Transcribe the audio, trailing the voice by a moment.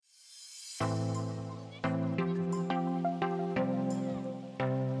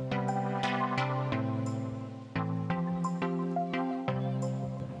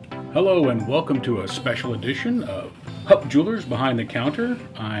Hello and welcome to a special edition of Hupp Jewelers Behind the Counter.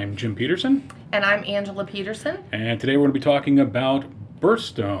 I'm Jim Peterson. And I'm Angela Peterson. And today we're going to be talking about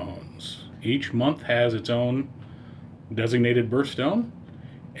birthstones. Each month has its own designated birthstone.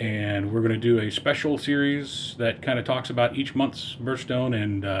 And we're going to do a special series that kind of talks about each month's birthstone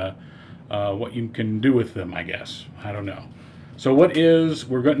and what you can do with them, I guess. I don't know. So we're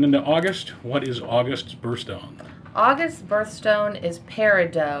getting into August. What is August's birthstone? August's birthstone is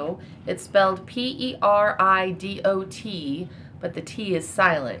peridot. It's spelled Peridot, but the T is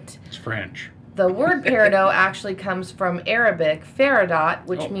silent. It's French. The word peridot actually comes from Arabic, faridot,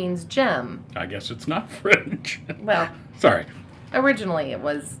 which means gem. I guess it's not French. Well, sorry. Originally it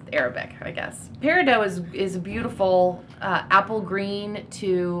was Arabic, I guess. Peridot is a beautiful apple green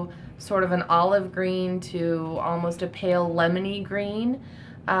to sort of an olive green to almost a pale lemony green.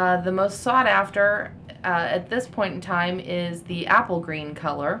 The most sought after at this point in time is the apple green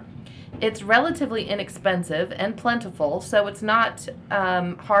color. It's relatively inexpensive and plentiful, so it's not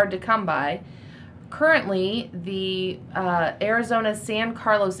hard to come by. Currently, the Arizona San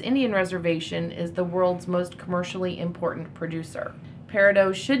Carlos Indian Reservation is the world's most commercially important producer.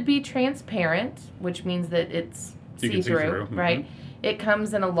 Peridot should be transparent, which means that it's see-through, right? Mm-hmm. It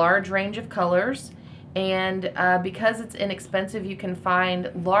comes in a large range of colors. And because it's inexpensive, you can find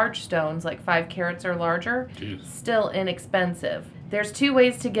large stones, like 5 carats or larger, still inexpensive. There's 2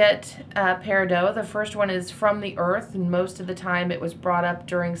 ways to get peridot. The first one is from the earth, and most of the time it was brought up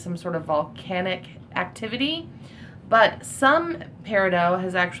during some sort of volcanic activity. But some peridot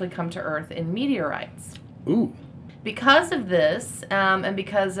has actually come to earth in meteorites. Ooh. Because of this, and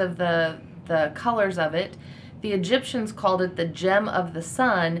because of the colors of it, the Egyptians called it the gem of the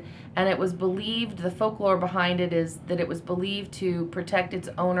sun, and it was believed, the folklore behind it is that it was believed to protect its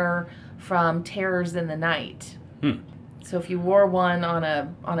owner from terrors in the night. So if you wore one on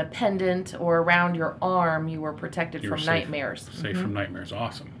a pendant or around your arm, you were protected from nightmares. Safe from nightmares.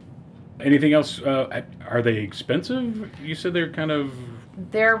 Awesome. Anything else? Are they expensive? You said they're kind of...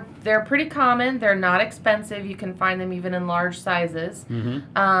 They're pretty common. They're not expensive. You can find them even in large sizes.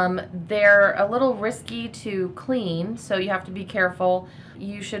 Mm-hmm. They're a little risky to clean, so you have to be careful.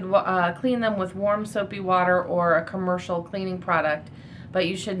 You should clean them with warm soapy water or a commercial cleaning product, but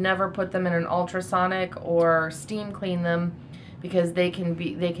you should never put them in an ultrasonic or steam clean them because they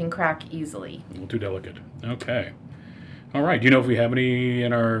can crack easily. A little too delicate. Okay. All right. Do you know if we have any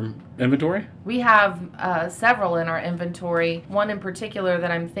in our inventory? We have several in our inventory. One in particular that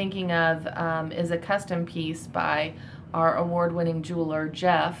I'm thinking of is a custom piece by our award-winning jeweler,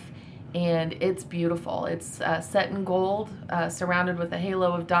 Jeff, and it's beautiful. It's set in gold, surrounded with a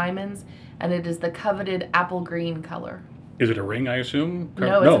halo of diamonds, and it is the coveted apple green color. Is it a ring, I assume?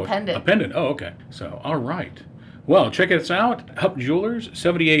 No, it's a pendant. A pendant. Oh, okay. So, all right. Well, check us out. Hupp Jewelers,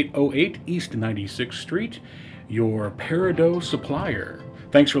 7808 East 96th Street. Your peridot supplier.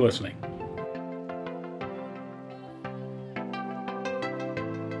 Thanks for listening.